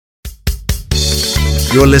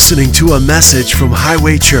You're listening to a message from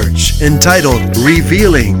Highway Church entitled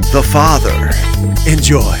Revealing the Father.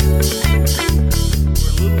 Enjoy.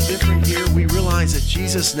 We're a little different here. We realize that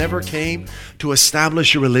Jesus never came to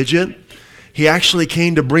establish a religion. He actually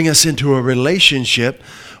came to bring us into a relationship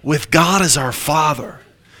with God as our Father.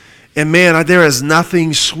 And man, there is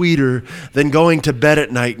nothing sweeter than going to bed at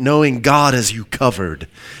night knowing God has you covered.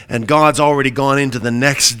 And God's already gone into the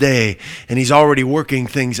next day and He's already working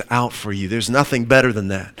things out for you. There's nothing better than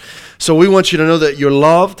that. So we want you to know that you're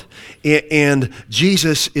loved and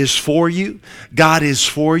Jesus is for you. God is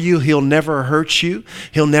for you. He'll never hurt you.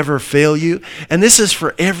 He'll never fail you. And this is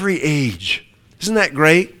for every age. Isn't that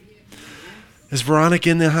great? Is Veronica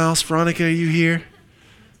in the house? Veronica, are you here?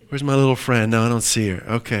 Where's my little friend? No, I don't see her.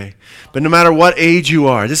 Okay. But no matter what age you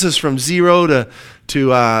are, this is from 0 to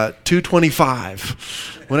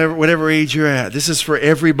 225. Whatever age you're at. This is for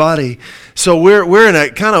everybody. So we're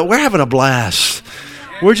having a blast.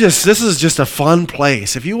 This is just a fun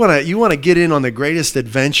place. If you want to get in on the greatest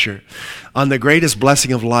adventure, on the greatest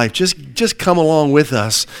blessing of life, just come along with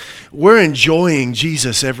us. We're enjoying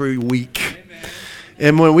Jesus every week.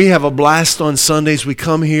 And when we have a blast on Sundays, we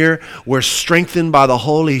come here, we're strengthened by the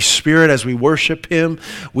Holy Spirit as we worship Him.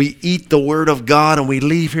 We eat the Word of God and we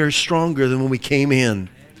leave here stronger than when we came in.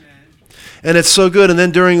 Amen. And it's so good. And then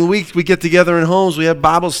during the week, we get together in homes, we have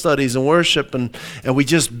Bible studies and worship, and we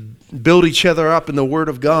just build each other up in the Word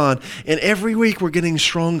of God. And every week we're getting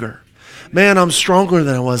stronger. Man, I'm stronger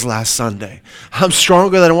than I was last Sunday. I'm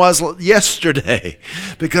stronger than I was yesterday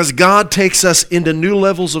because God takes us into new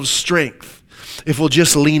levels of strength. If we'll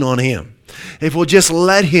just lean on Him. If we'll just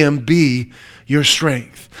let Him be your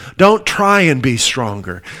strength. Don't try and be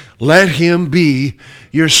stronger. Let Him be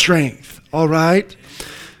your strength. All right?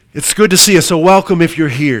 It's good to see you. So welcome if you're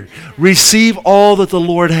here. Receive all that the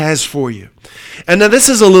Lord has for you. And now this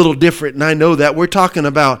is a little different, and I know that. We're talking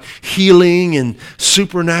about healing and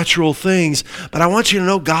supernatural things, but I want you to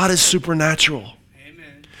know God is supernatural.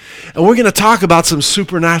 Amen. And we're going to talk about some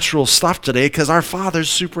supernatural stuff today because our Father's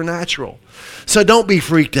supernatural. So don't be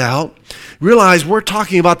freaked out. Realize we're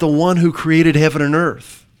talking about the one who created heaven and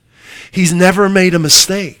earth. He's never made a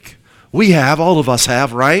mistake. We have, all of us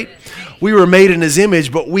have, right? We were made in His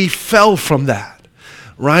image, but we fell from that,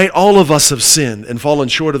 right? All of us have sinned and fallen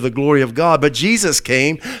short of the glory of God. But Jesus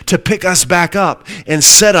came to pick us back up and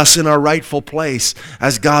set us in our rightful place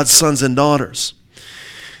as God's sons and daughters.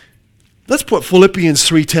 Let's put Philippians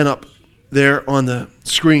 3:10 up there on the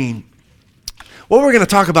screen. What we're going to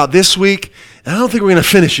talk about this week, and I don't think we're going to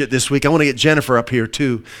finish it this week. I want to get Jennifer up here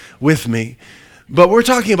too with me. But we're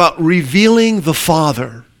talking about revealing the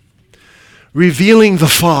Father. Revealing the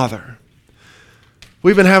Father.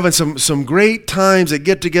 We've been having some great times at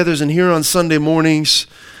get-togethers and here on Sunday mornings.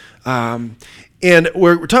 And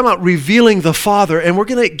we're talking about revealing the Father. And we're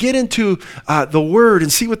going to get into the Word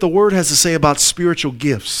and see what the Word has to say about spiritual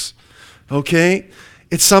gifts. Okay?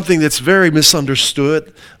 It's something that's very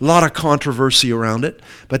misunderstood, a lot of controversy around it,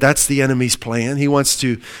 but that's the enemy's plan. He wants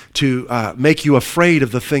to make you afraid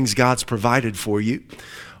of the things God's provided for you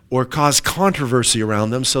or cause controversy around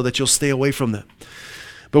them so that you'll stay away from them.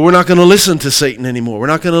 But we're not going to listen to Satan anymore. We're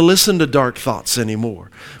not going to listen to dark thoughts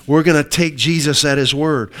anymore. We're going to take Jesus at His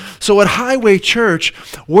word. So at Highway Church,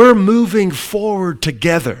 we're moving forward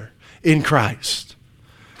together in Christ.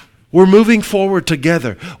 We're moving forward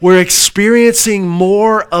together. We're experiencing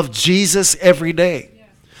more of Jesus every day. Yes.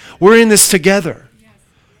 We're in this together. Yes.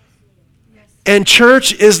 Yes. And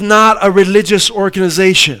church is not a religious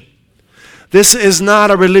organization. This is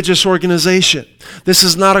not a religious organization. This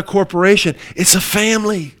is not a corporation. It's a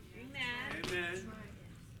family. Amen.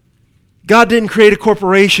 God didn't create a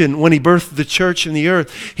corporation when He birthed the church in the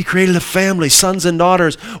earth. He created a family, sons and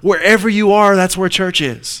daughters. Wherever you are, that's where church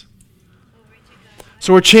is.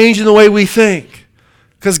 So we're changing the way we think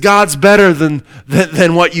because God's better than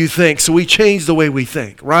what you think. So we change the way we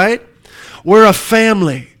think, right? We're a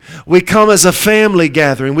family. We come as a family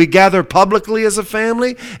gathering. We gather publicly as a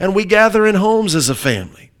family and we gather in homes as a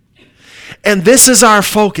family. And this is our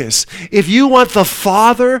focus. If you want the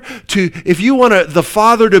Father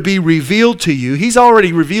to be revealed to you, He's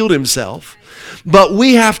already revealed Himself, but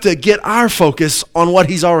we have to get our focus on what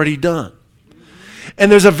He's already done. And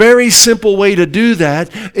there's a very simple way to do that.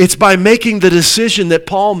 It's by making the decision that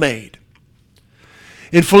Paul made.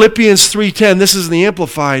 In Philippians 3:10, this is the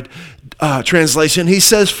Amplified translation, he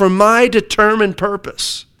says, "For my determined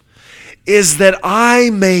purpose is that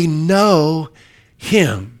I may know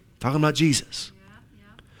Him." Talking about Jesus.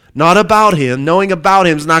 not about him. Knowing about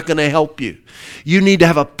him is not going to help you. You need to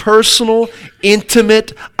have a personal,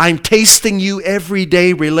 intimate, I'm tasting you every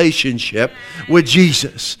day relationship with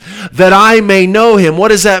Jesus. That I may know him. What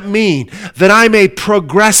does that mean? That I may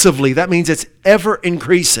progressively, that means it's ever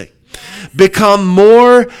increasing, become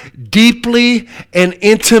more deeply and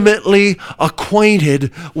intimately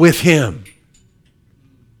acquainted with him.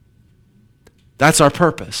 That's our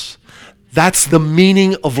purpose. That's the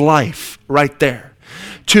meaning of life right there.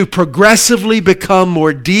 To progressively become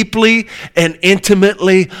more deeply and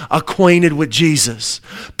intimately acquainted with Jesus.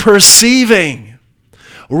 Perceiving,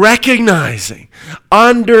 recognizing,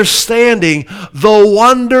 understanding the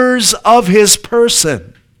wonders of his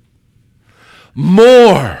person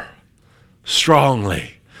more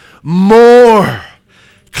strongly, more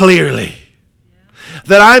clearly.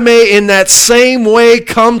 That I may in that same way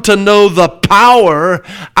come to know the power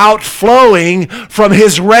outflowing from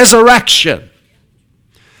his resurrection.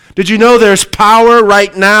 Did you know there's power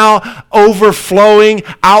right now overflowing,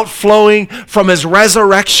 outflowing from his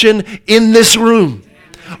resurrection in this room?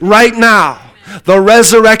 Right now, the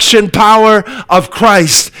resurrection power of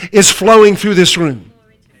Christ is flowing through this room.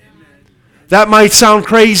 That might sound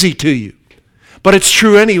crazy to you, but it's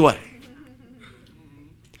true anyway.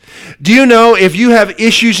 Do you know if you have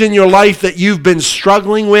issues in your life that you've been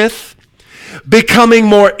struggling with, becoming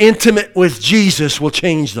more intimate with Jesus will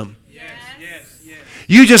change them?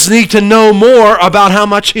 You just need to know more about how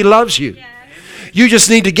much he loves you. You just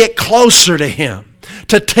need to get closer to him,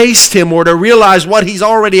 to taste him or to realize what he's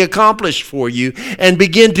already accomplished for you and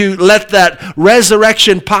begin to let that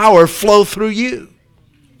resurrection power flow through you.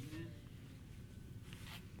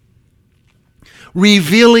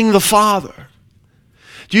 Revealing the Father.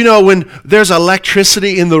 Do you know when there's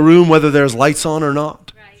electricity in the room, whether there's lights on or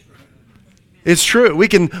not? It's true. We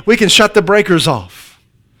can shut the breakers off.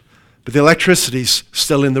 But the electricity's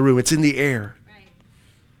still in the room. It's in the air. Right.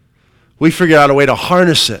 We figured out a way to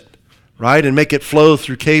harness it, right? And make it flow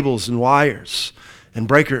through cables and wires and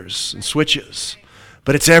breakers and switches.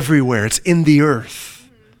 But it's everywhere. It's in the earth.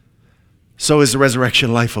 So is the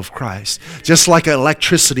resurrection life of Christ. Just like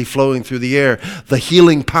electricity flowing through the air, the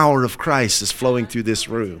healing power of Christ is flowing through this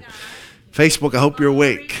room. Facebook, I hope you're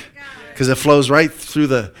awake, because it flows right through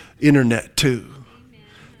the internet too.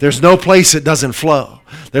 There's no place it doesn't flow.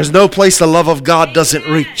 There's no place the love of God doesn't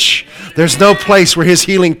reach. There's no place where his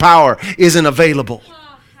healing power isn't available.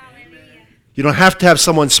 You don't have to have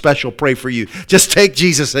someone special pray for you. Just take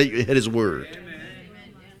Jesus at his word.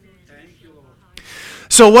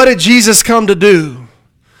 So what did Jesus come to do?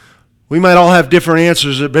 We might all have different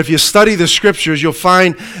answers, but if you study the scriptures, you'll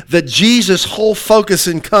find that Jesus' whole focus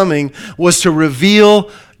in coming was to reveal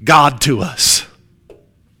God to us.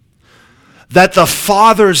 That the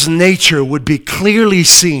Father's nature would be clearly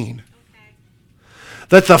seen.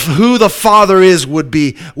 That who the Father is would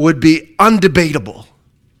be undebatable.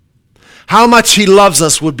 How much he loves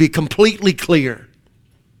us would be completely clear.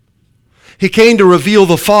 He came to reveal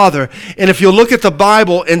the Father. And if you look at the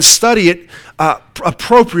Bible and study it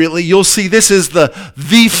appropriately, you'll see this is the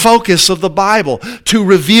focus of the Bible, to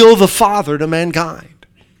reveal the Father to mankind.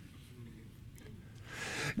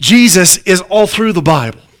 Jesus is all through the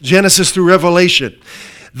Bible. Genesis through Revelation.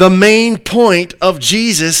 The main point of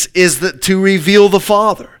Jesus is to reveal the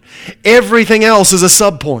Father. Everything else is a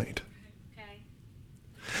subpoint.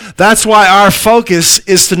 That's why our focus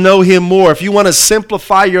is to know him more. If you want to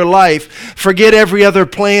simplify your life, forget every other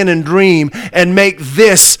plan and dream and make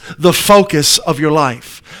this the focus of your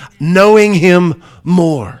life. Knowing him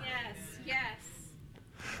more. Yes.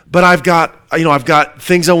 But I've got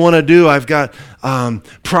things I want to do. I've got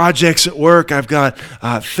projects at work. I've got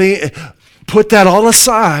put that all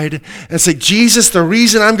aside and say, Jesus, the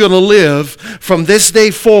reason I'm going to live from this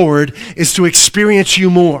day forward is to experience you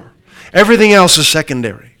more. Everything else is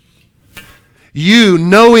secondary. You,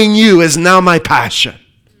 knowing you, is now my passion.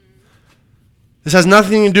 This has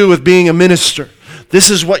nothing to do with being a minister. This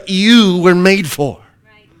is what you were made for.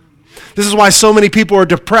 This is why so many people are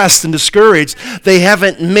depressed and discouraged. They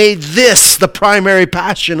haven't made this the primary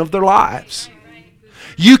passion of their lives.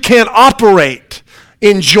 You can't operate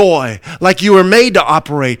in joy like you were made to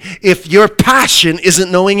operate if your passion isn't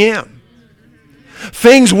knowing him.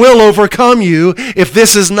 Things will overcome you if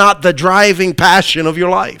this is not the driving passion of your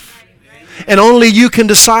life. And only you can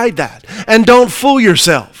decide that. And don't fool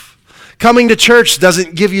yourself. Coming to church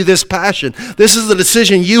doesn't give you this passion. This is the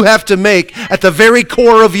decision you have to make at the very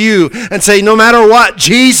core of you and say, no matter what,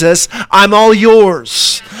 Jesus, I'm all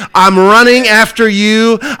yours. I'm running after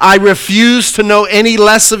you. I refuse to know any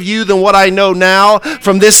less of you than what I know now.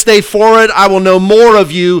 From this day forward, I will know more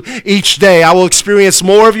of you each day. I will experience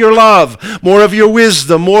more of your love, more of your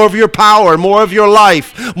wisdom, more of your power, more of your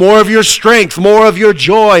life, more of your strength, more of your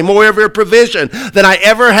joy, more of your provision than I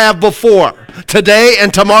ever have before. Today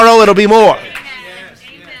and tomorrow, it'll be more.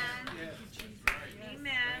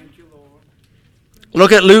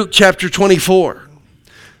 Look at Luke chapter 24.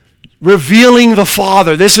 Revealing the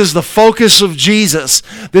Father. This is the focus of Jesus.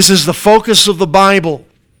 This is the focus of the Bible.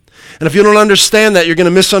 And if you don't understand that, you're going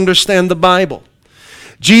to misunderstand the Bible.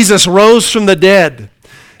 Jesus rose from the dead,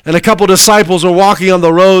 and a couple disciples are walking on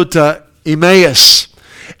the road to Emmaus.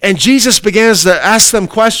 And Jesus begins to ask them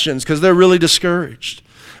questions because they're really discouraged.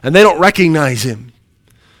 And they don't recognize him.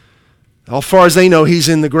 As far as they know, he's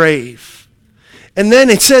in the grave. And then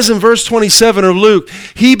it says in verse 27 of Luke,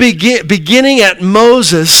 he beginning at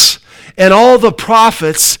Moses and all the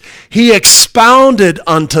prophets, he expounded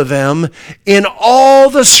unto them in all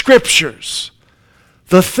the scriptures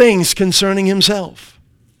the things concerning himself.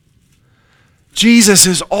 Jesus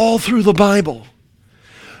is all through the Bible.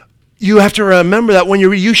 You have to remember that when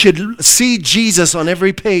you should see Jesus on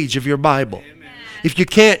every page of your Bible. If you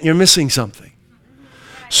can't, you're missing something.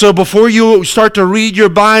 So before you start to read your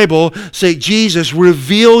Bible, say, Jesus,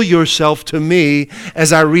 reveal yourself to me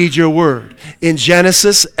as I read your word. In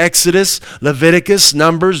Genesis, Exodus, Leviticus,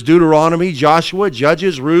 Numbers, Deuteronomy, Joshua,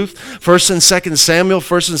 Judges, Ruth, 1st and 2nd Samuel,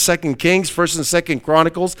 1st and 2nd Kings, 1st and 2nd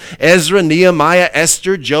Chronicles, Ezra, Nehemiah,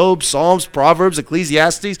 Esther, Job, Psalms, Proverbs,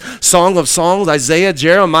 Ecclesiastes, Song of Songs, Isaiah,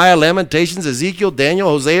 Jeremiah, Lamentations, Ezekiel, Daniel,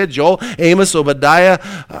 Hosea, Joel, Amos, Obadiah,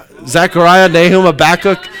 Zechariah, Nahum,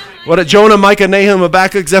 Habakkuk, Jonah, Micah, Nahum,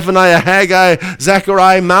 Habakkuk, Zephaniah, Haggai,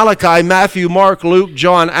 Zechariah, Malachi, Matthew, Mark, Luke,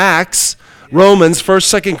 John, Acts, Romans,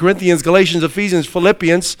 1st, 2nd Corinthians, Galatians, Ephesians,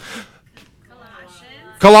 Philippians,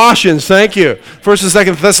 Colossians, thank you. 1st and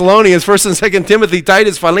 2nd Thessalonians, 1st and 2nd Timothy,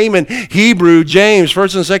 Titus, Philemon, Hebrew, James,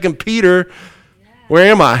 1st and 2nd Peter.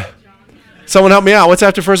 Where am I? Someone help me out. What's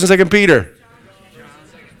after 1st and 2nd Peter?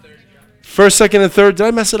 1st, 2nd, and 3rd. Did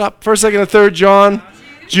I mess it up? 1st, 2nd, and 3rd John,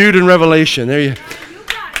 Jude, and Revelation. There you go.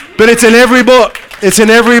 But it's in every book. It's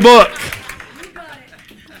in every book.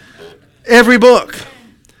 Every book.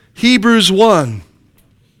 Hebrews 1.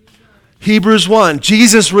 Hebrews 1.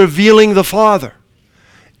 Jesus revealing the Father.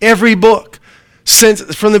 Every book.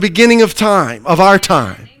 Since from the beginning of time, of our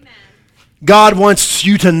time. God wants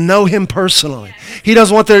you to know him personally. He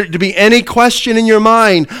doesn't want there to be any question in your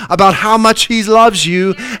mind about how much he loves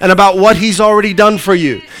you and about what he's already done for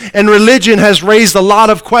you. And religion has raised a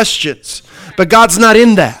lot of questions. But God's not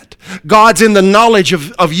in that. God's in the knowledge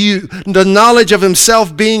of you, the knowledge of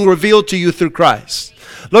himself being revealed to you through Christ.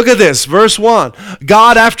 Look at this, verse 1.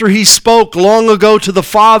 God, after he spoke long ago to the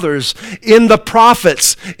fathers in the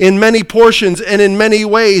prophets in many portions and in many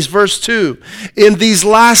ways, verse 2, in these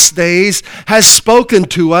last days has spoken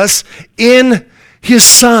to us in his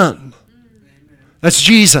Son. That's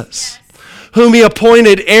Jesus. Whom he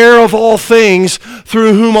appointed heir of all things,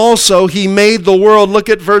 through whom also he made the world. Look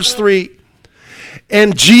at verse 3.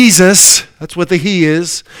 And Jesus, that's what the he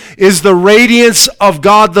is the radiance of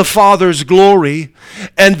God the Father's glory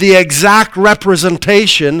and the exact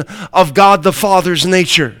representation of God the Father's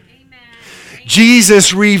nature. Amen.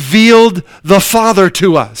 Jesus revealed the Father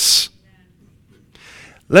to us.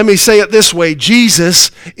 Let me say it this way.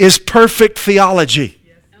 Jesus is perfect theology.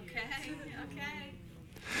 Okay.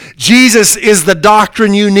 Jesus is the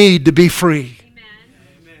doctrine you need to be free.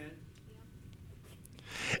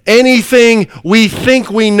 Anything we think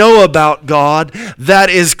we know about God that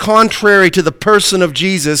is contrary to the person of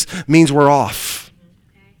Jesus means we're off.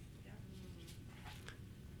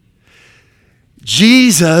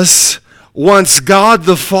 Jesus wants God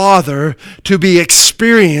the Father to be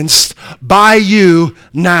experienced by you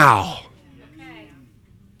now.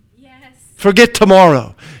 Forget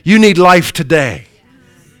tomorrow. You need life today.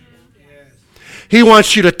 He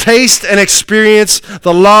wants you to taste and experience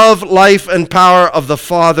the love, life, and power of the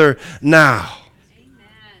Father now. Amen.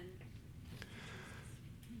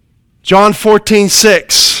 John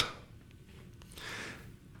 14:6.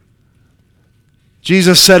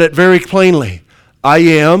 Jesus said it very plainly. I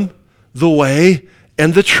am the way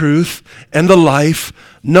and the truth and the life.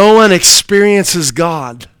 No one experiences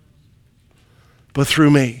God but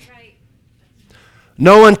through me. Right.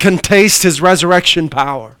 No one can taste his resurrection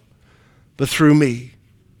power but through me.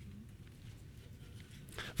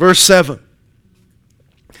 Verse 7.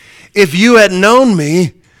 If you had known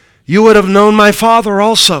me, you would have known my Father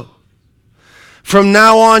also. From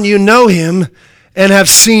now on you know him and have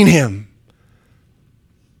seen him.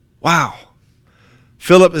 Wow.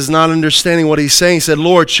 Philip is not understanding what he's saying. He said,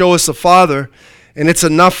 Lord, show us the Father, and it's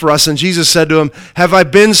enough for us. And Jesus said to him, have I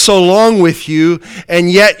been so long with you,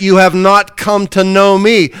 and yet you have not come to know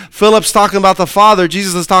me? Philip's talking about the Father.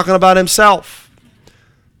 Jesus is talking about himself.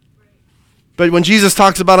 But when Jesus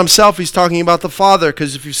talks about himself, he's talking about the Father,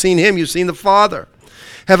 because if you've seen him, you've seen the Father.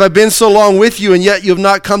 Have I been so long with you, and yet you have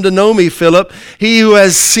not come to know me, Philip? He who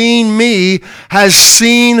has seen me has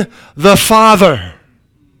seen the Father.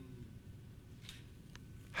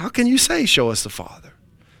 How can you say, show us the Father?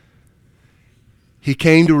 He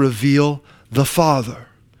came to reveal the Father.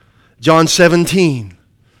 John 17,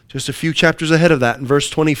 just a few chapters ahead of that, in verse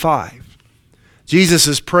 25. Jesus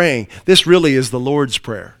is praying. This really is the Lord's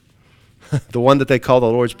Prayer. The one that they call the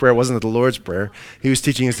Lord's Prayer wasn't the Lord's Prayer. He was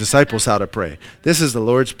teaching his disciples how to pray. This is the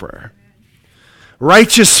Lord's Prayer.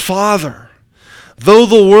 Righteous Father, though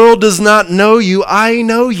the world does not know you, I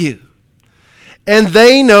know you, and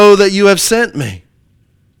they know that you have sent me.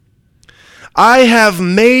 I have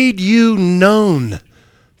made you known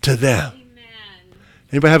to them. Amen.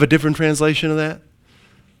 Anybody have a different translation of that?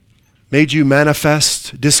 Made you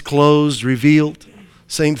manifest, disclosed, revealed.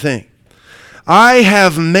 Same thing. I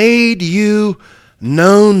have made you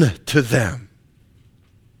known to them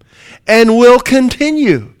and will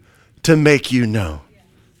continue to make you known.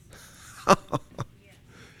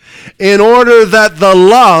 In order that the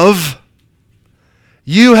love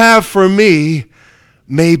you have for me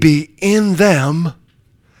may be in them,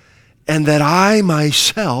 and that I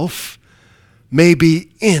myself may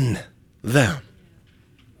be in them.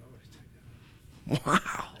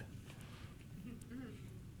 Wow.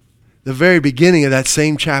 The very beginning of that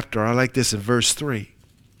same chapter, I like this in verse 3.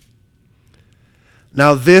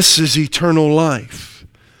 Now this is eternal life.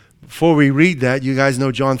 Before we read that, you guys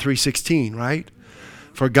know John 3:16, right?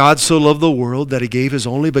 For God so loved the world that he gave his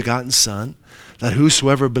only begotten Son, that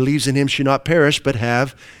whosoever believes in him should not perish, but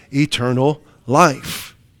have eternal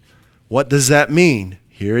life. What does that mean?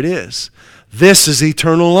 Here it is. This is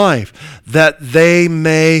eternal life, that they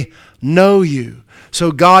may know you.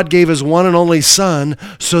 So God gave his one and only Son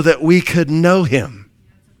so that we could know him.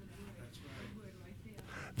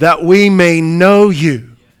 That we may know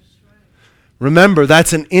you. Remember,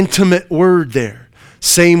 that's an intimate word there.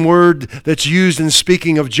 Same word that's used in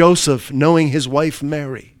speaking of Joseph knowing his wife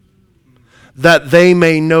Mary. That they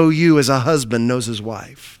may know you as a husband knows his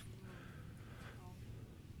wife.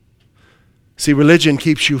 See, religion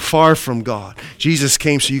keeps you far from God. Jesus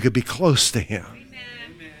came so you could be close to him.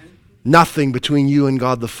 Amen. Nothing between you and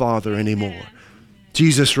God the Father anymore. Amen.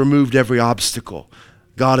 Jesus removed every obstacle.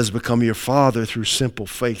 God has become your Father through simple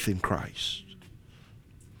faith in Christ.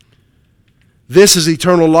 This is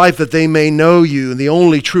eternal life, that they may know you, and the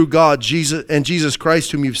only true God, Jesus, and Jesus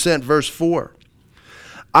Christ whom you've sent. Verse 4.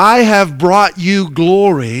 I have brought you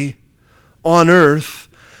glory on earth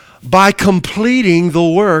by completing the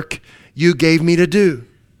work you gave me to do.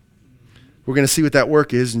 We're going to see what that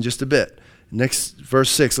work is in just a bit. Next, verse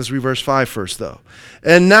 6. Let's read verse 5 first, though.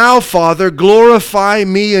 And now, Father, glorify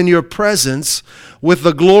me in your presence with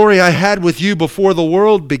the glory I had with you before the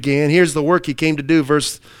world began. Here's the work he came to do,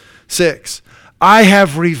 verse 6. I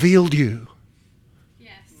have revealed you.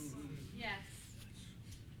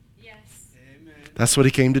 That's what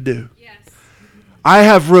he came to do. Yes. I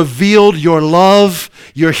have revealed your love,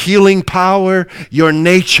 your healing power, your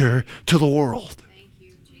nature to the world. Thank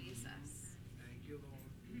you, Jesus. Thank you, Lord.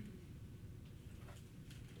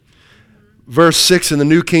 Verse 6 in the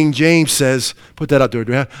New King James says, put that up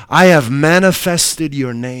there. I have manifested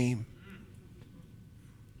your name.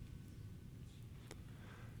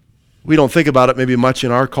 We don't think about it maybe much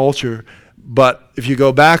in our culture, but if you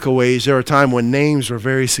go back a ways, there were a time when names were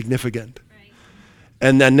very significant.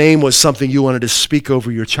 And that name was something you wanted to speak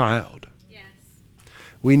over your child. Yes.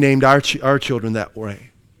 We named our children that way.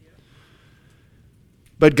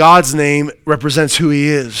 But God's name represents who he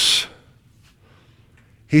is.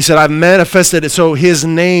 He said, I've manifested it. So his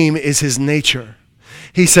name is his nature.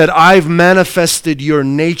 He said, I've manifested your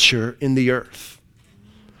nature in the earth.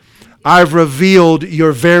 I've revealed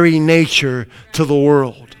your very nature to the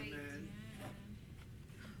world.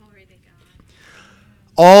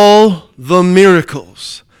 All the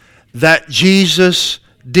miracles that Jesus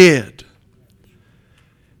did,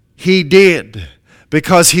 he did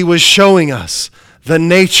because he was showing us the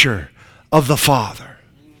nature of the Father.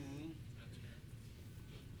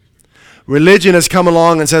 Religion has come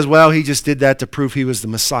along and says, well, he just did that to prove he was the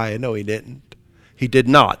Messiah. No, he didn't. He did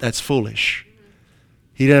not. That's foolish.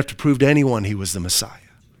 He didn't have to prove to anyone he was the Messiah.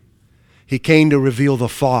 He came to reveal the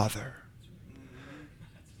Father.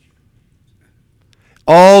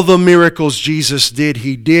 All the miracles Jesus did,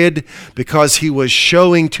 he did because he was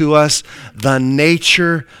showing to us the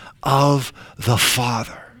nature of the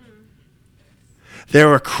Father. There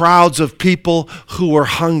were crowds of people who were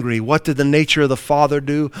hungry. What did the nature of the Father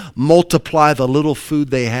do? Multiply the little food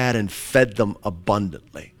they had and fed them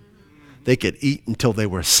abundantly. They could eat until they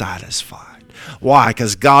were satisfied. Why?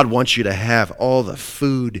 Because God wants you to have all the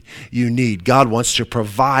food you need. God wants to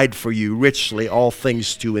provide for you richly all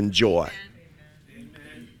things to enjoy.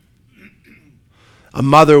 A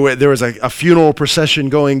mother, there was a funeral procession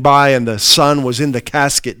going by, and the son was in the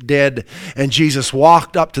casket dead, and Jesus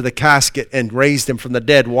walked up to the casket and raised him from the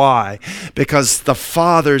dead. Why? Because the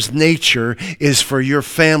Father's nature is for your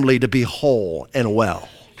family to be whole and well.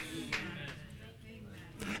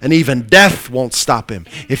 And even death won't stop him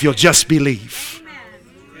if you'll just believe.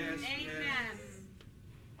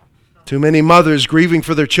 Too many mothers grieving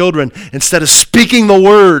for their children instead of speaking the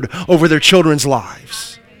word over their children's lives.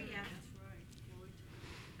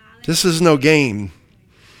 This is no game.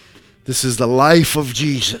 This is the life of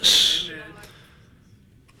Jesus.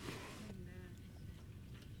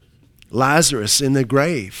 Lazarus in the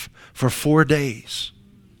grave for 4 days.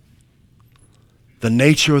 The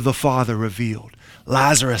nature of the Father revealed.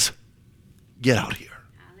 Lazarus, get out here.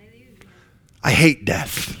 I hate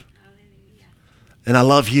death. And I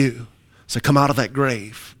love you. So come out of that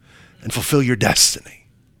grave and fulfill your destiny.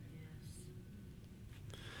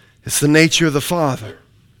 It's the nature of the Father.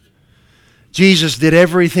 Jesus did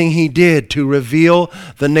everything he did to reveal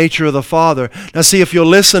the nature of the Father. Now see, if you'll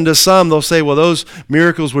listen to some, they'll say, well, those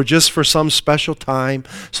miracles were just for some special time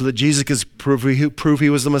so that Jesus could prove he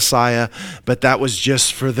was the Messiah, but that was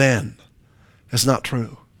just for then. That's not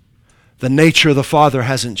true. The nature of the Father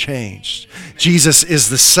hasn't changed. Jesus is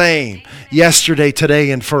the same yesterday,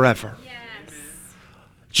 today, and forever.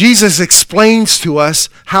 Jesus explains to us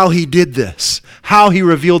how he did this, how he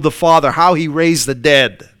revealed the Father, how he raised the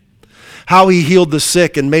dead, how he healed the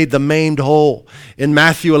sick and made the maimed whole in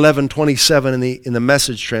Matthew 11:27 in the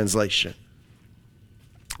Message translation.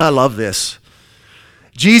 I love this.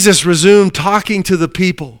 Jesus resumed talking to the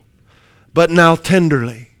people, but now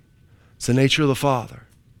tenderly. It's the nature of the Father.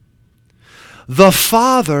 The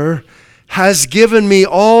Father has given me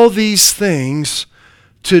all these things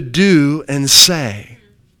to do and say.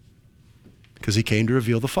 Because he came to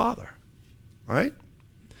reveal the Father. Right?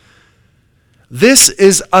 This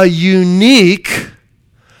is a unique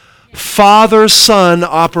Father-Son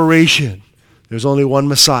operation. There's only one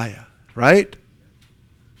Messiah, right?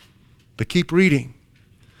 But keep reading.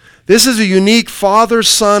 This is a unique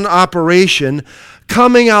Father-Son operation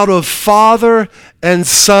coming out of Father and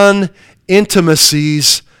Son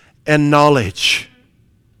intimacies and knowledge.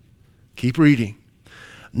 Keep reading.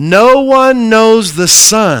 No one knows the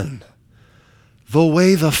Son the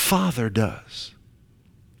way the Father does,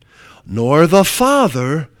 nor the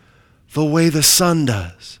Father the way the Son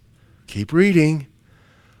does. Keep reading.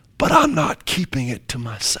 But I'm not keeping it to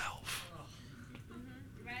myself.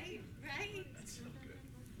 Right.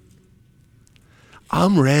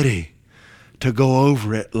 I'm ready to go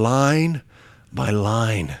over it line by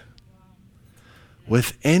line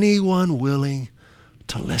with anyone willing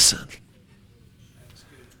to listen.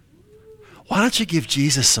 Why don't you give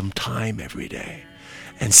Jesus some time every day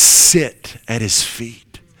and sit at his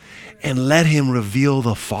feet and let him reveal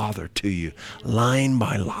the Father to you line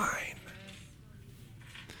by line?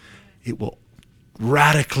 It will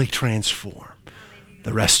radically transform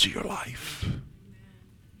the rest of your life.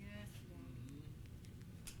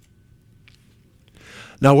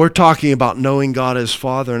 Now, we're talking about knowing God as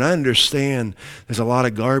Father, and I understand there's a lot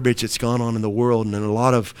of garbage that's gone on in the world and a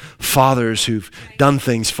lot of fathers who've done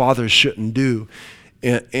things fathers shouldn't do.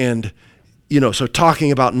 And so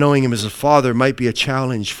talking about knowing him as a Father might be a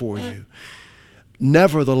challenge for you.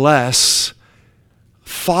 Nevertheless,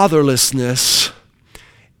 fatherlessness,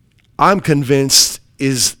 I'm convinced,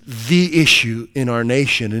 is the issue in our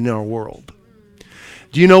nation and in our world.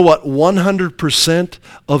 Do you know what 100%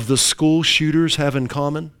 of the school shooters have in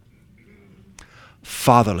common?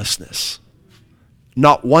 Fatherlessness.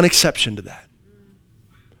 Not one exception to that.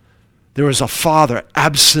 There is a father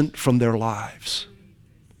absent from their lives.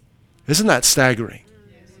 Isn't that staggering?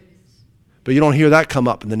 But you don't hear that come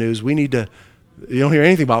up in the news. You don't hear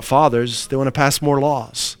anything about fathers. They want to pass more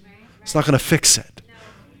laws. It's not going to fix it.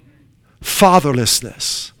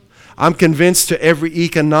 Fatherlessness. I'm convinced to every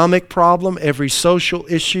economic problem, every social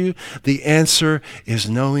issue, the answer is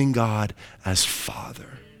knowing God as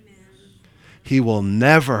Father. He will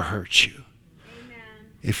never hurt you.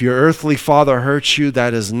 If your earthly father hurts you,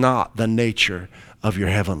 that is not the nature of your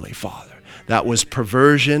heavenly Father. That was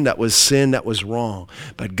perversion, that was sin, that was wrong.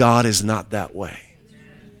 But God is not that way.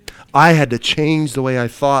 I had to change the way I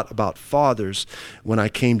thought about fathers when I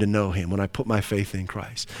came to know him, when I put my faith in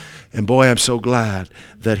Christ. And boy, I'm so glad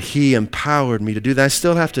that he empowered me to do that. I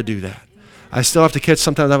still have to do that. I still have to catch,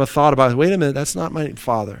 sometimes I have a thought about, wait a minute, that's not my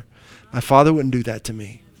father. My father wouldn't do that to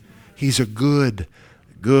me. He's a good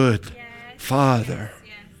Father.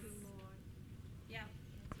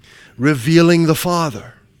 Revealing the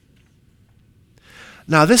Father.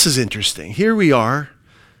 Now this is interesting. Here we are,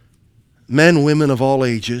 men, women of all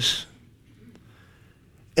ages.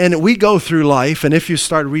 And we go through life, and if you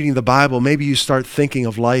start reading the Bible, maybe you start thinking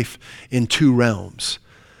of life in two realms.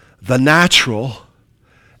 The natural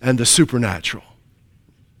and the supernatural.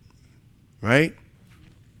 Right?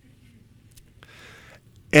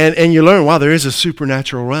 And you learn, wow, there is a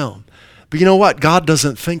supernatural realm. But you know what? God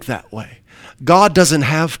doesn't think that way. God doesn't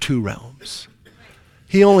have two realms.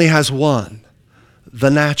 He only has one, the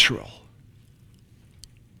natural.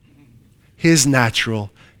 His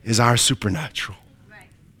natural is our supernatural.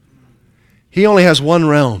 He only has one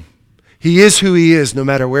realm. He is who he is no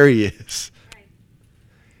matter where he is.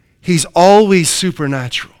 He's always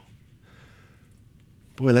supernatural.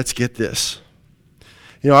 Boy, let's get this.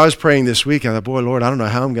 You know, I was praying this week, and I thought, boy, Lord, I don't know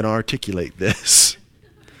how I'm going to articulate this.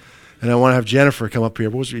 And I want to have Jennifer come up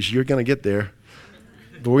here. Boy, you're going to get there.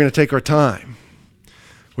 But we're going to take our time.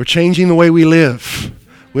 We're changing the way we live.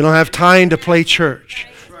 We don't have time to play church.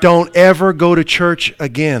 Don't ever go to church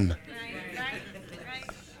again.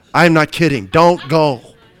 I'm not kidding. Don't go.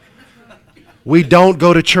 We don't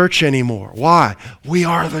go to church anymore. Why? We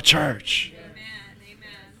are the church.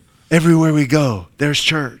 Everywhere we go, there's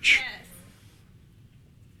church.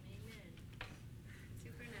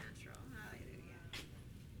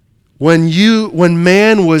 When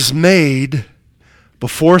man was made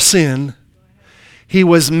before sin, he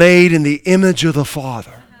was made in the image of the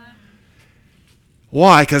Father.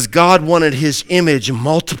 Why? Because God wanted his image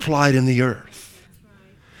multiplied in the earth.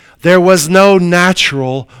 There was no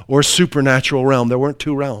natural or supernatural realm. There weren't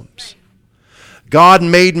two realms. God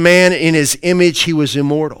made man in his image. He was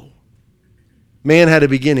immortal. Man had a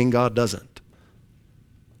beginning. God doesn't.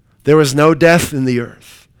 There was no death in the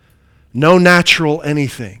earth. No natural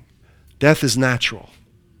anything. Death is natural.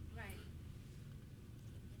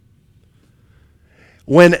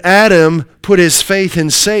 When Adam put his faith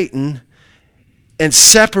in Satan and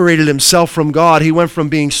separated himself from God, he went from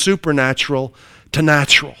being supernatural to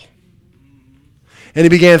natural. And he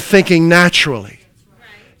began thinking naturally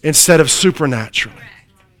instead of supernaturally.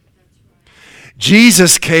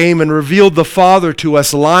 Jesus came and revealed the Father to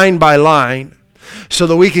us line by line so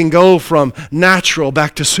that we can go from natural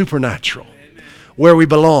back to supernatural, where we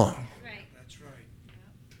belong.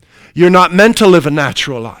 You're not meant to live a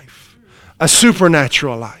natural life, a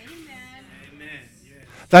supernatural life.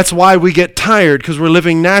 That's why we get tired, because we're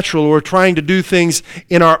living natural. We're trying to do things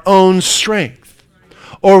in our own strength.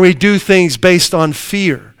 Or we do things based on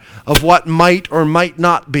fear of what might or might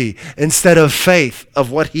not be, instead of faith of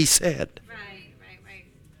what he said. Right.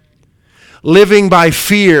 Living by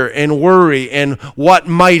fear and worry and what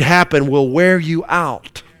might happen will wear you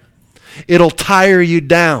out. It'll tire you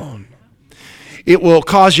down. It will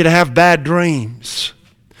cause you to have bad dreams.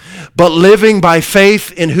 But living by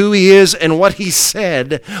faith in who he is and what he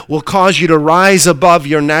said will cause you to rise above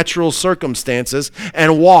your natural circumstances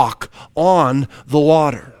and walk on the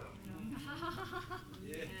water.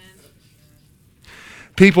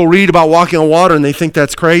 People read about walking on water and they think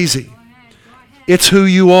that's crazy. It's who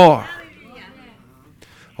you are.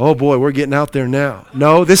 Oh boy, we're getting out there now.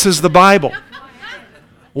 No, this is the Bible.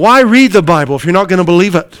 Why read the Bible if you're not going to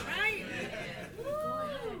believe it?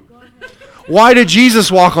 Why did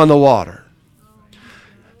Jesus walk on the water?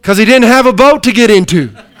 Because he didn't have a boat to get into.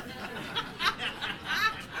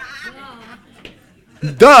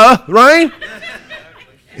 Duh, right?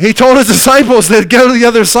 He told his disciples that go to the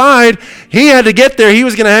other side. He had to get there. He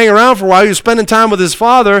was going to hang around for a while. He was spending time with his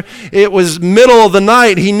Father. It was middle of the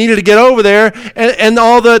night. He needed to get over there, and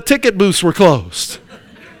all the ticket booths were closed.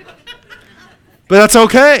 But that's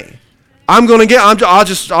okay. I'll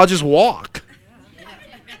just walk.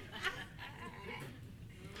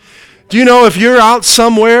 Do you know if you're out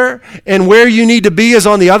somewhere and where you need to be is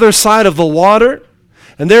on the other side of the water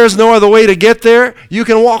and there's no other way to get there, you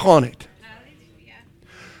can walk on it.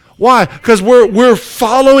 Why? Because we're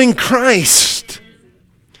following Christ.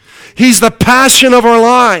 He's the passion of our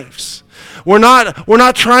lives. We're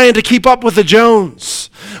not trying to keep up with the Jones.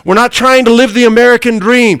 We're not trying to live the American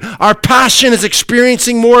dream. Our passion is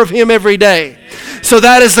experiencing more of him every day. So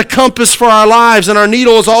that is the compass for our lives, and our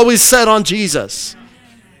needle is always set on Jesus.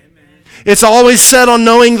 It's always set on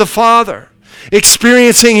knowing the Father,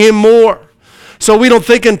 experiencing him more. So we don't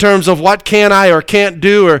think in terms of what can I or can't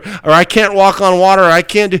do, or I can't walk on water, or I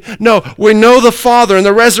can't do. No, we know the Father, and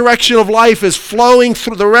the resurrection of life is flowing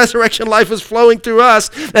through. The resurrection life is flowing through us,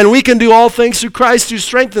 and we can do all things through Christ who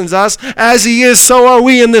strengthens us. As He is, so are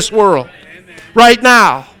we in this world. Amen. Right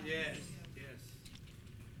now. Yes.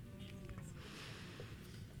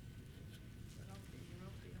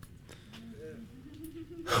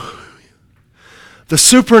 Yes. The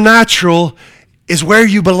supernatural is where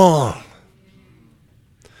you belong.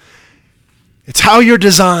 It's how you're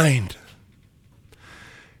designed.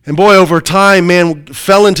 And boy, over time, man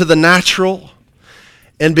fell into the natural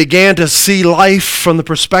and began to see life from the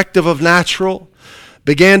perspective of natural,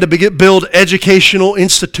 began to build educational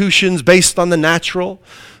institutions based on the natural,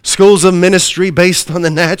 schools of ministry based on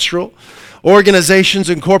the natural, organizations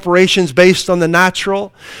and corporations based on the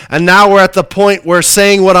natural. And now we're at the point where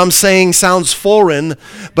saying what I'm saying sounds foreign,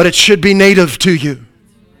 but it should be native to you.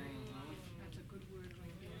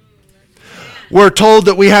 We're told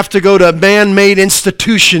that we have to go to man-made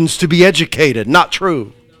institutions to be educated. Not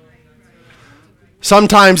true.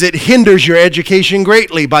 Sometimes it hinders your education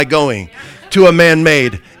greatly by going to a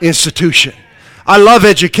man-made institution. I love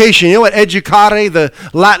education. You know what educare, the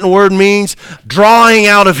Latin word, means? Drawing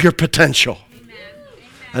out of your potential.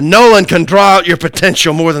 And no one can draw out your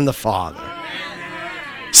potential more than the Father.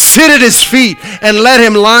 Sit at His feet and let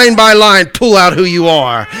Him line by line pull out who you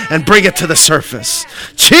are and bring it to the surface.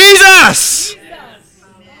 Jesus!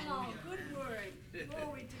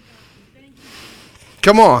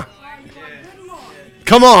 Come on.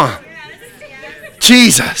 Come on.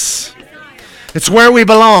 Jesus. It's where we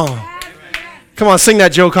belong. Come on, sing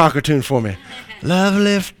that Joe Cocker tune for me. Love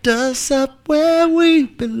lift us up where we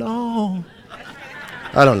belong.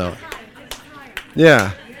 I don't know.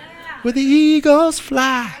 Yeah. Where the eagles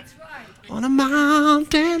fly on a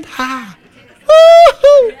mountain high.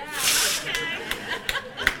 Woo-hoo.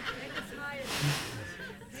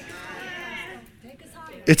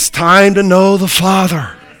 It's time to know the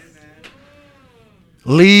Father.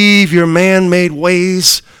 Leave your man-made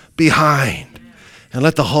ways behind and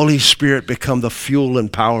let the Holy Spirit become the fuel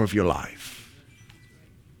and power of your life.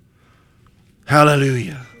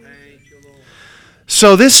 Hallelujah.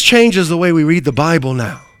 So this changes the way we read the Bible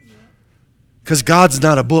now, because God's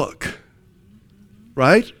not a book,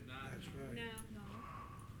 right?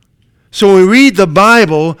 So when we read the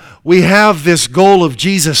Bible, we have this goal of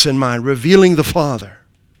Jesus in mind, revealing the Father.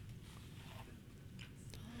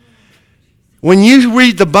 When you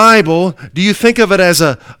read the Bible, do you think of it as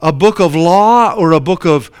a book of law or a book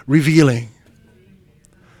of revealing?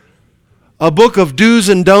 A book of do's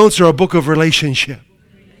and don'ts or a book of relationship?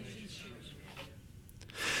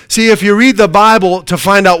 See, if you read the Bible to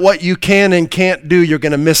find out what you can and can't do, you're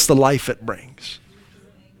going to miss the life it brings.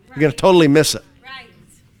 You're going to totally miss it.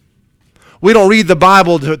 We don't read the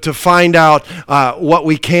Bible to find out what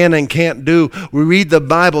we can and can't do. We read the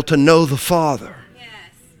Bible to know the Father.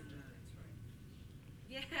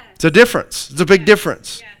 It's a difference. It's a big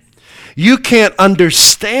difference. You can't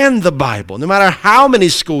understand the Bible, no matter how many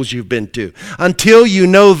schools you've been to, until you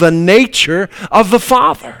know the nature of the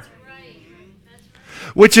Father.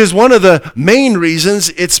 Which is one of the main reasons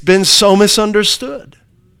it's been so misunderstood.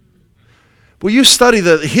 Well, you study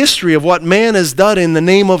the history of what man has done in the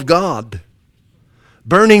name of God,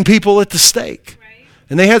 burning people at the stake.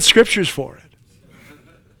 And they had scriptures for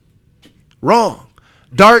it. Wrong.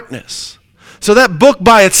 Darkness. So that book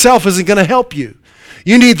by itself isn't going to help you.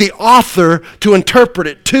 You need the author to interpret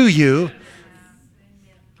it to you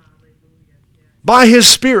by His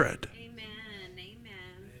Spirit.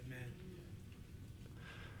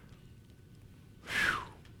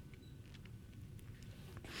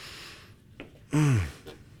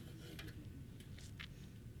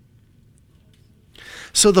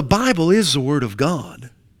 So the Bible is the Word of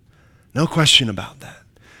God. No question about that.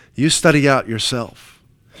 You study out yourself.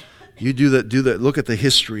 You do that. Look at the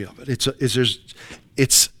history of it.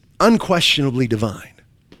 It's unquestionably divine,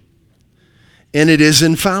 and it is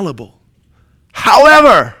infallible.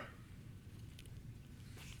 However,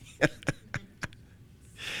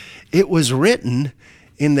 it was written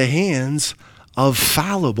in the hands of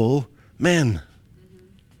fallible men.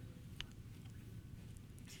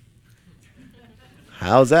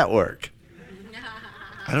 How's that work?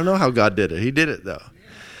 I don't know how God did it. He did it though.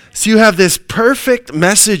 So you have this perfect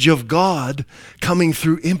message of God coming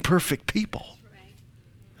through imperfect people.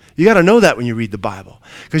 You got to know that when you read the Bible,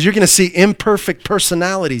 because you're going to see imperfect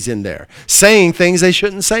personalities in there, saying things they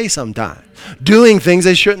shouldn't say sometimes, doing things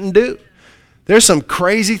they shouldn't do. There's some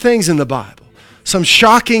crazy things in the Bible, some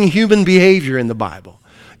shocking human behavior in the Bible.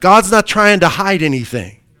 God's not trying to hide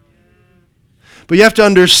anything. But you have to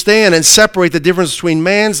understand and separate the difference between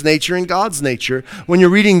man's nature and God's nature when you're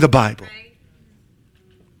reading the Bible.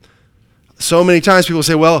 So many times people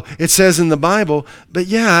say, well, it says in the Bible, but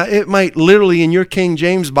yeah, it might literally in your King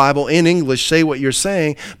James Bible in English say what you're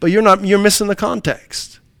saying, but you're missing the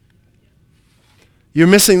context. You're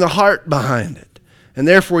missing the heart behind it, and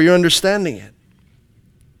therefore you're understanding it.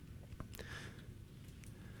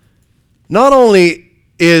 Not only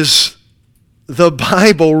is the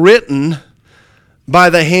Bible written by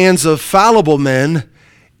the hands of fallible men,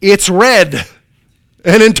 it's read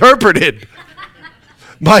and interpreted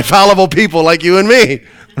by fallible people like you and me,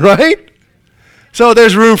 right? So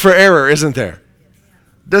there's room for error, isn't there?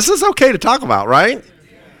 This is okay to talk about, right?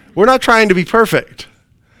 We're not trying to be perfect.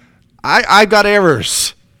 I've got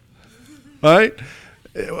errors, right?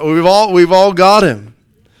 We've all got him.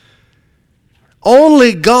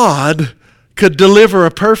 Only God could deliver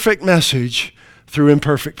a perfect message through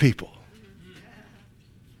imperfect people.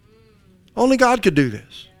 Only God could do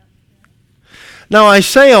this. Now I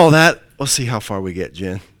say all that. Let's see how far we get,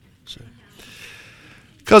 Jen.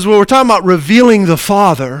 Because when we're talking about revealing the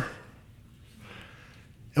Father,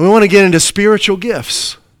 and we want to get into spiritual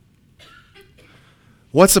gifts,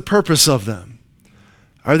 what's the purpose of them?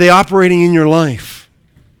 Are they operating in your life?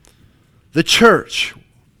 The church,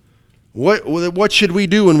 what should we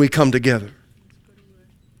do when we come together?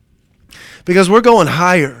 Because we're going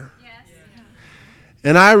higher.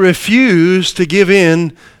 And I refuse to give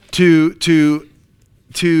in to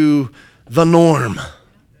the norm.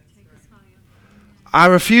 I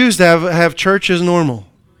refuse to have church as normal.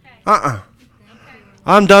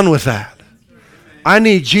 I'm done with that. I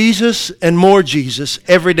need Jesus and more Jesus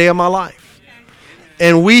every day of my life.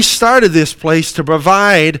 And we started this place to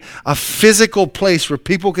provide a physical place where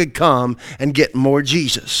people could come and get more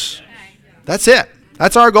Jesus. That's it.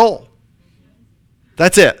 That's our goal.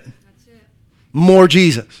 That's it. More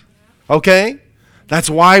Jesus. Okay? That's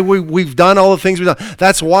why we've done all the things we've done.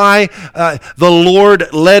 That's why the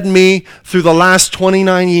Lord led me through the last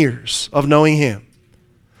 29 years of knowing Him.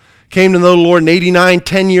 Came to know the Lord in 89,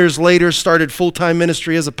 10 years later, started full-time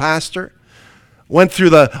ministry as a pastor. Went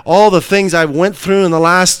through all the things I went through in the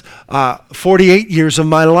last 48 years of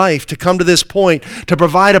my life to come to this point, to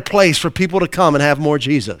provide a place for people to come and have more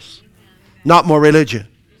Jesus, not more religion.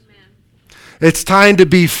 It's time to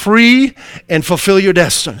be free and fulfill your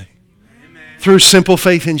destiny through simple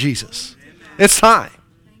faith in Jesus. It's time.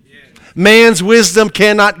 Man's wisdom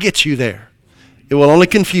cannot get you there. It will only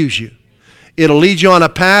confuse you. It'll lead you on a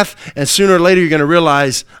path, and sooner or later you're going to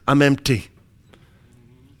realize, I'm empty.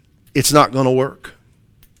 It's not going to work.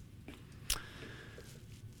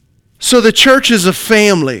 So the church is a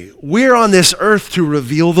family. We're on this earth to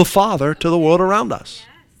reveal the Father to the world around us.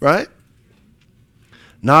 Right?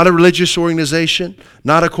 Not a religious organization,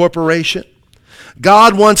 not a corporation.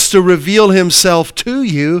 God wants to reveal Himself to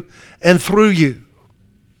you and through you.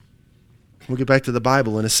 We'll get back to the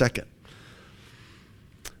Bible in a second.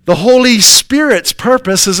 The Holy Spirit's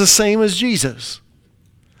purpose is the same as Jesus,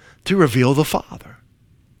 to reveal the Father.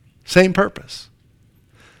 Same purpose.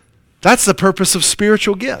 That's the purpose of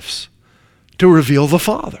spiritual gifts, to reveal the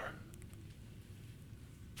Father.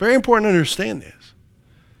 Very important to understand this.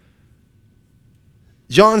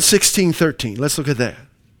 John 16:13. Let's look at that.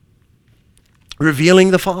 Revealing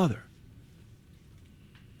the Father.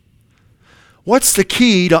 What's the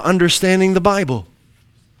key to understanding the Bible?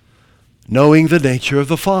 Knowing the nature of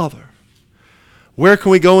the Father. Where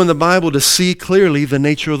can we go in the Bible to see clearly the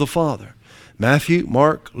nature of the Father? Matthew,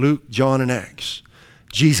 Mark, Luke, John, and Acts.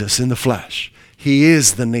 Jesus in the flesh. He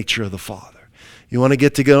is the nature of the Father. You want to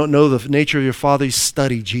get to know the nature of your Father?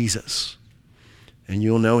 Study Jesus. And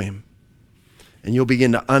you'll know Him. And you'll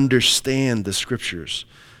begin to understand the Scriptures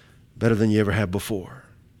better than you ever have before.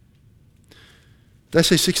 Did I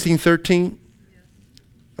say 16:13?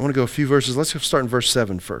 I want to go a few verses. Let's start in verse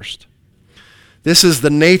 7 first. This is the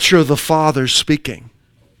nature of the Father speaking.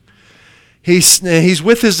 He's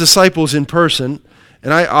with His disciples in person,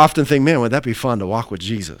 and I often think, man, would that be fun to walk with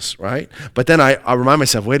Jesus, right? But then I remind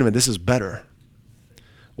myself, wait a minute, this is better.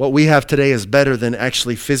 What we have today is better than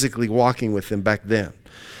actually physically walking with Him back then.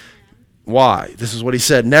 Why? This is what He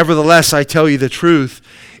said. Nevertheless, I tell you the truth.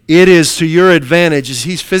 It is to your advantage, as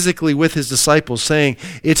He's physically with His disciples saying,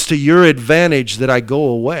 it's to your advantage that I go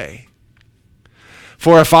away.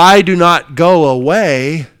 For if I do not go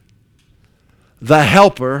away, the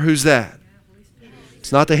helper, who's that?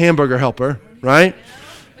 It's not the hamburger helper, right?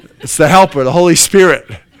 It's the helper, the Holy Spirit.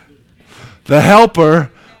 The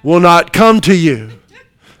helper will not come to you.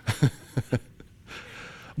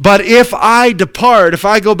 But if I depart, if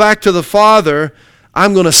I go back to the Father,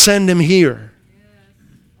 I'm going to send Him here.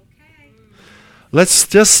 Let's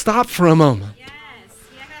just stop for a moment. Yes.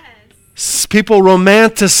 Yes. People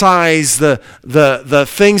romanticize the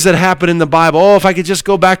things that happen in the Bible. Oh, if I could just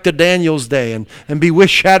go back to Daniel's day and be with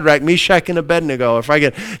Shadrach, Meshach, and Abednego. If I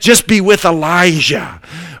could just be with Elijah.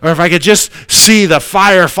 Or if I could just see the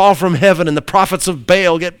fire fall from heaven and the prophets of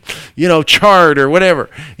Baal get, charred or whatever.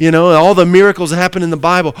 All the miracles that happen in the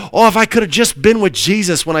Bible. Oh, if I could have just been with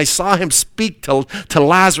Jesus when I saw him speak to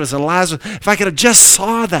Lazarus. And Lazarus, if I could have just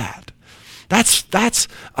saw that. That's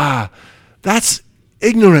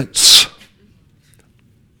ignorance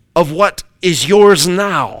of what is yours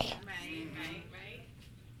now. Right.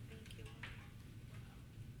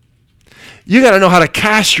 You got to know how to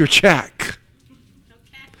cash your check.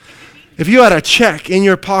 If you had a check in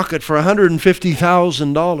your pocket for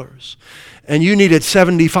 $150,000 and you needed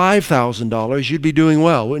 $75,000, you'd be doing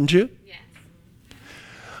well, wouldn't you? Yes.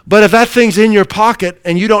 But if that thing's in your pocket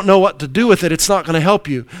and you don't know what to do with it, it's not going to help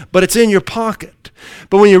you. But it's in your pocket.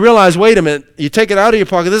 But when you realize, wait a minute, you take it out of your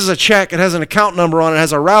pocket, this is a check, it has an account number on it, it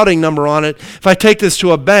has a routing number on it. If I take this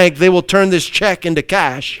to a bank, they will turn this check into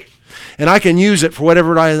cash. And I can use it for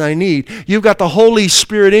whatever I need. You've got the Holy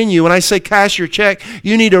Spirit in you. When I say cash your check,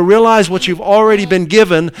 you need to realize what you've already been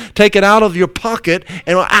given, take it out of your pocket,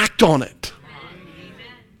 and act on it.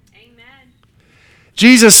 Amen.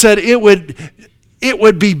 Jesus said it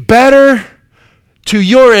would be better to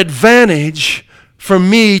your advantage for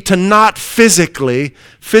me to not physically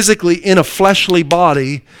in a fleshly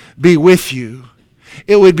body, be with you.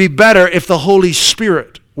 It would be better if the Holy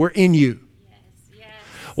Spirit were in you.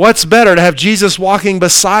 What's better, to have Jesus walking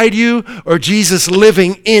beside you or Jesus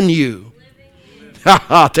living in you?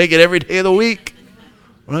 Take it every day of the week,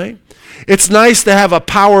 right? It's nice to have a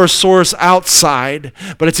power source outside,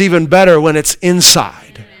 but it's even better when it's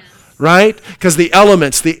inside, right? Because the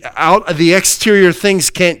elements, the exterior things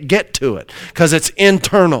can't get to it because it's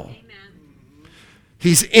internal.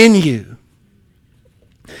 He's in you.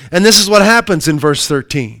 And this is what happens in verse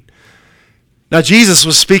 13. Now, Jesus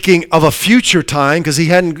was speaking of a future time because he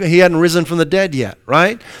hadn't risen from the dead yet,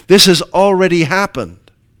 right? This has already happened.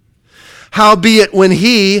 Howbeit, when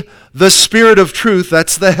he, the Spirit of truth,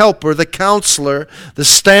 that's the helper, the counselor, the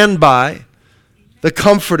standby, the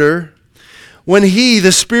comforter, when he,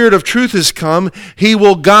 the Spirit of truth, is come, he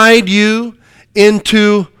will guide you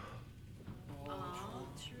into All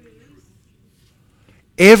truth.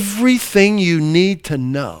 everything you need to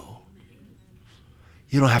know.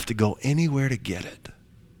 You don't have to go anywhere to get it.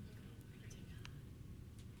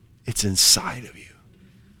 It's inside of you.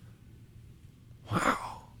 Wow.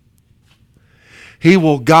 He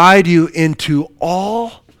will guide you into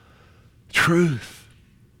all truth.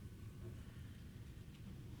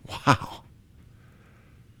 Wow.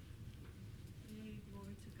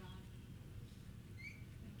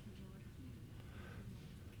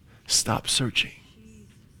 Stop searching.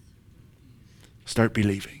 Start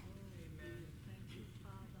believing.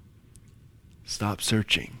 Stop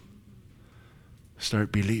searching.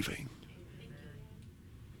 Start believing.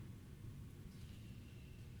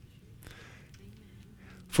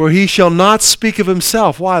 For he shall not speak of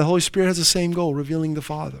himself. Why? The Holy Spirit has the same goal, revealing the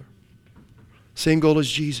Father. Same goal as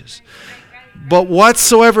Jesus. But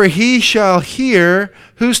whatsoever he shall hear,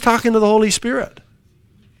 who's talking to the Holy Spirit?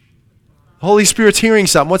 The Holy Spirit's hearing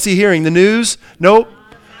something. What's he hearing? The news? Nope.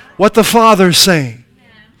 What the Father's saying.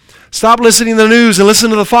 Stop listening to the news and listen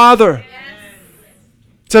to the Father.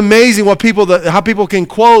 It's amazing how people can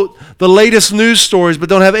quote the latest news stories but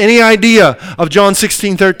don't have any idea of John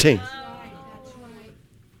 16:13.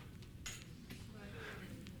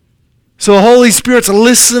 So the Holy Spirit's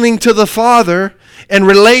listening to the Father and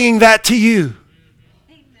relaying that to you.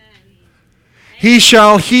 He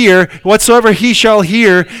shall hear, whatsoever he shall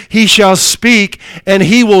hear, he shall speak, and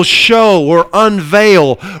he will show or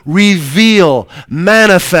unveil, reveal,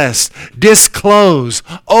 manifest, disclose,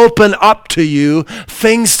 open up to you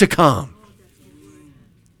things to come.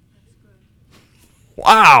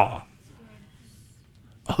 Wow.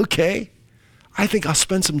 Okay. I think I'll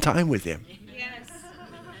spend some time with him.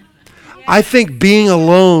 I think being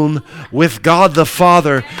alone with God the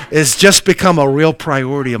Father has just become a real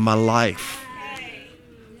priority of my life.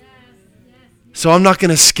 So I'm not going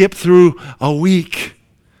to skip through a week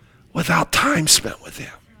without time spent with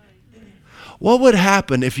him. What would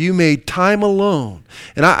happen if you made time alone?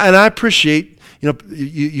 And I appreciate,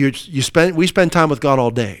 we spend time with God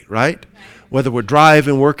all day, right? Whether we're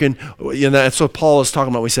driving, working, that's what Paul is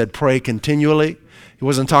talking about. We said pray continually. He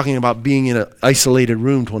wasn't talking about being in an isolated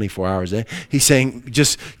room 24 hours a day. He's saying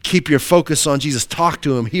just keep your focus on Jesus. Talk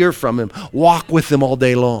to him, hear from him, walk with him all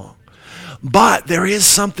day long. But there is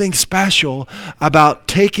something special about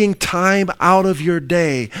taking time out of your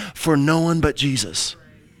day for no one but Jesus.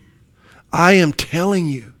 I am telling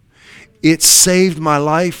you, it saved my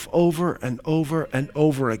life over and over and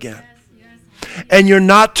over again. And you're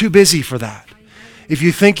not too busy for that. If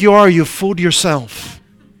you think you are, you've fooled yourself.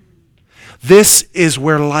 This is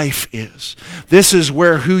where life is. This is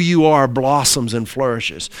where who you are blossoms and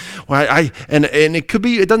flourishes. And it could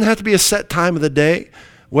be, it doesn't have to be a set time of the day.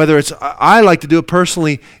 Whether it's, I like to do it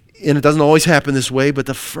personally, and it doesn't always happen this way, but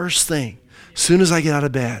the first thing, as soon as I get out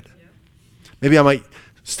of bed, maybe I might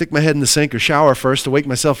stick my head in the sink or shower first to wake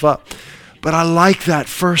myself up. But I like that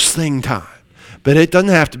first thing time. But it doesn't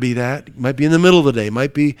have to be that. It might be in the middle of the day. It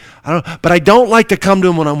might be, I don't know. But I don't like to come to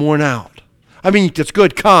him when I'm worn out. I mean, it's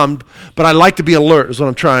good, come, but I like to be alert is what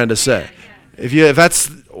I'm trying to say. If that's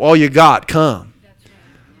all you got, come.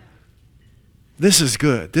 This is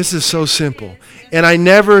good. This is so simple. And I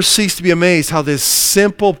never cease to be amazed how this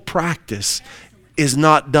simple practice is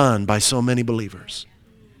not done by so many believers.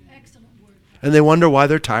 And they wonder why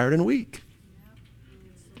they're tired and weak.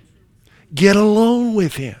 Get alone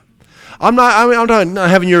with him. I'm not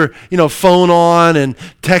having your phone on and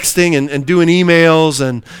texting and doing emails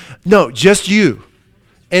and no, just you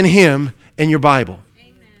and him and your Bible.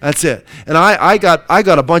 Amen. That's it. And I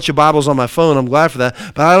got a bunch of Bibles on my phone. I'm glad for that.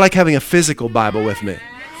 But I like having a physical Bible with me.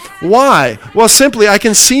 Why? Well, simply I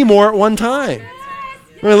can see more at one time.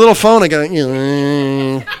 I mean, a little phone, I go, I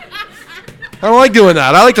don't like doing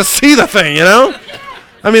that. I like to see the thing,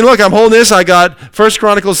 I mean, look, I'm holding this. I got 1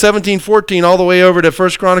 Chronicles 17:14 all the way over to 1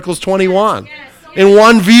 Chronicles 21 in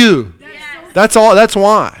one view. That's all. That's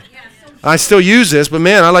why. I still use this, but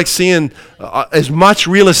man, I like seeing as much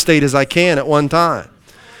real estate as I can at one time.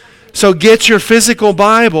 So get your physical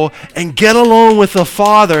Bible and get along with the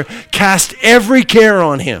Father. Cast every care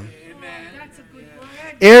on him.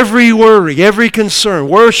 Every worry, every concern.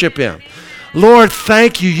 Worship him. Lord,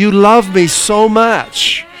 thank you. You love me so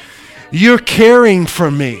much. You're caring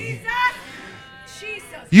for me.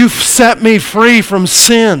 You've set me free from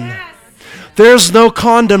sin. There's no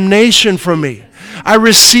condemnation for me. I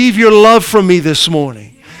receive your love from me this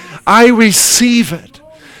morning. I receive it.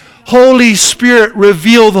 Holy Spirit,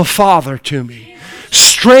 reveal the Father to me.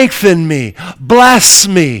 Strengthen me. Bless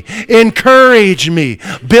me. Encourage me.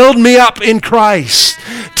 Build me up in Christ.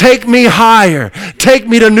 Take me higher. Take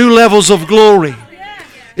me to new levels of glory.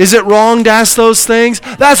 Is it wrong to ask those things?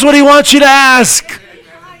 That's what he wants you to ask.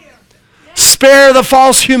 Spare the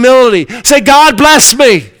false humility. Say, God bless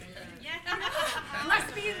me.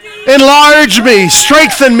 Enlarge me.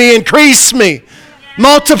 Strengthen me. Increase me.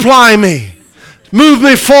 Multiply me. Move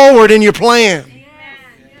me forward in your plan.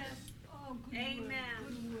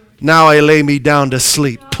 Now I lay me down to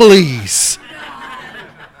sleep. Please.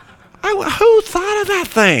 Who thought of that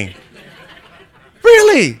thing?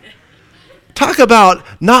 Really? Talk about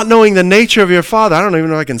not knowing the nature of your Father. I don't even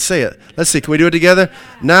know if I can say it. Let's see. Can we do it together?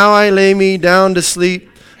 Now I lay me down to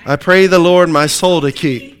sleep. I pray the Lord my soul to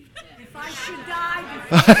keep.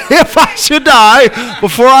 If I should die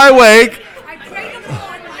before I wake, I pray the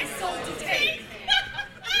Lord my soul to take.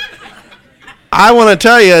 I want to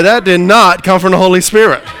tell you, that did not come from the Holy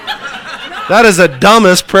Spirit. That is the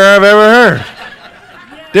dumbest prayer I've ever heard.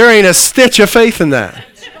 There ain't a stitch of faith in that.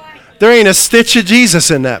 There ain't a stitch of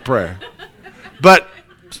Jesus in that prayer. But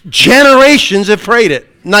generations have prayed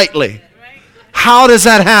it nightly. How does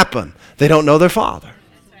that happen? They don't know their Father.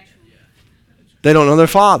 They don't know their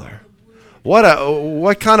Father.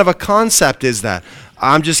 What kind of a concept is that?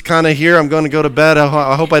 I'm just kind of here. I'm going to go to bed.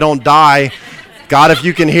 I hope I don't die. God, if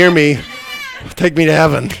you can hear me, take me to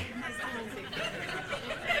heaven.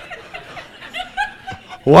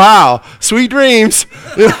 Wow. Sweet dreams.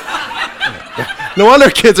 No wonder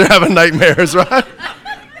kids are having nightmares, right?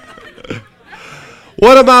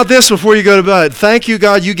 What about this before you go to bed? Thank you,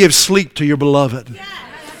 God, you give sleep to your beloved.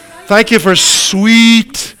 Thank you for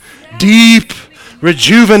sweet, deep,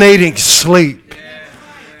 rejuvenating sleep.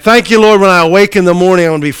 Thank you, Lord, when I awake in the morning,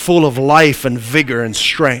 I'm going to be full of life and vigor and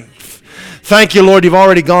strength. Thank you, Lord, you've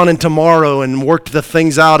already gone in tomorrow and worked the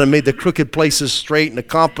things out and made the crooked places straight and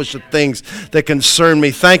accomplished the things that concern me.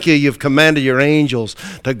 Thank you, you've commanded your angels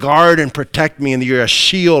to guard and protect me, and you're a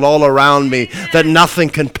shield all around me that nothing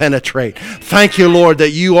can penetrate. Thank you, Lord, that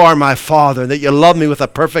you are my Father, that you love me with a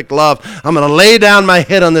perfect love. I'm going to lay down my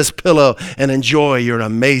head on this pillow and enjoy your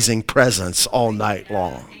amazing presence all night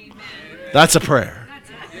long. That's a prayer.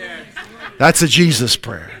 That's a Jesus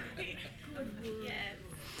prayer.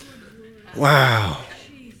 Wow.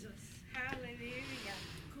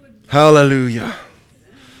 Hallelujah.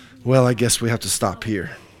 Well, I guess we have to stop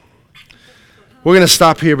here. We're going to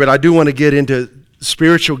stop here, but I do want to get into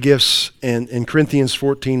spiritual gifts and in Corinthians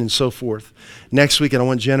 14 and so forth next week, and I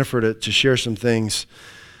want Jennifer to share some things.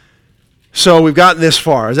 So we've gotten this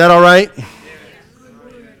far. Is that all right?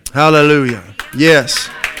 Hallelujah. Yes.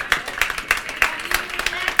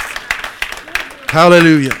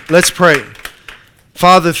 Hallelujah. Let's pray.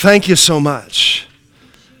 Father, thank you so much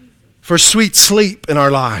for sweet sleep in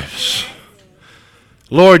our lives.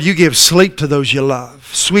 Lord, you give sleep to those you love,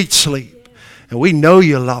 sweet sleep. And we know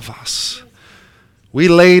you love us. We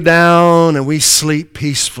lay down and we sleep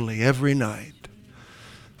peacefully every night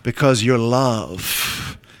because your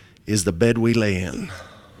love is the bed we lay in.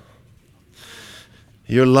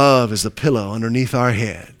 Your love is the pillow underneath our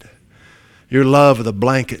head. Your love are the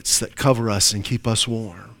blankets that cover us and keep us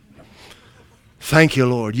warm. Thank you,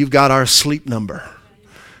 Lord. You've got our sleep number.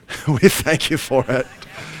 We thank you for it.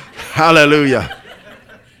 Hallelujah.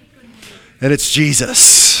 And it's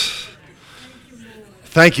Jesus.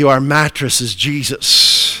 Thank you. Our mattress is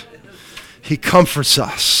Jesus. He comforts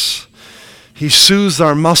us. He soothes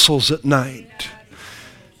our muscles at night.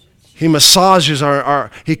 He massages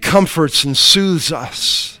He comforts and soothes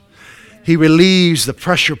us. He relieves the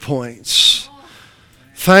pressure points.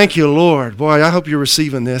 Thank you, Lord. Boy, I hope you're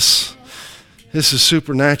receiving this. This is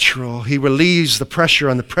supernatural. He relieves the pressure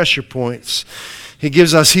on the pressure points.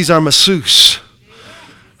 He's our masseuse.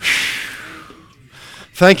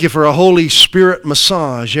 Thank you for a Holy Spirit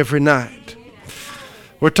massage every night.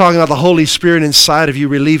 We're talking about the Holy Spirit inside of you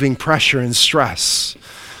relieving pressure and stress.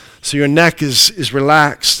 So your neck is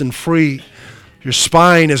relaxed and free. Your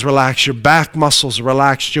spine is relaxed. Your back muscles are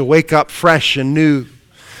relaxed. You wake up fresh and new.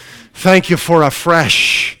 Thank you for a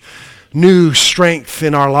fresh, new strength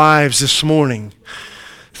in our lives this morning.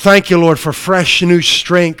 Thank you, Lord, for fresh, new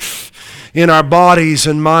strength in our bodies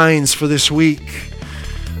and minds for this week.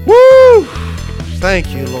 Woo!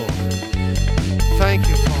 Thank you, Lord. Thank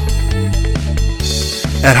you, Father.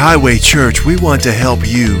 At Highway Church, we want to help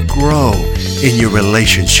you grow in your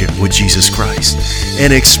relationship with Jesus Christ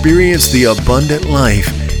and experience the abundant life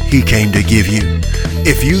He came to give you.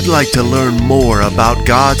 If you'd like to learn more about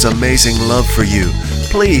God's amazing love for you,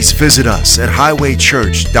 please visit us at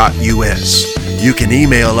highwaychurch.us. You can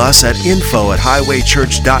email us at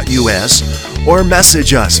info@highwaychurch.us or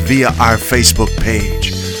message us via our Facebook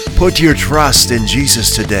page. Put your trust in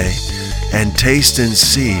Jesus today and taste and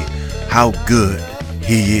see how good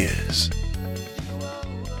He is.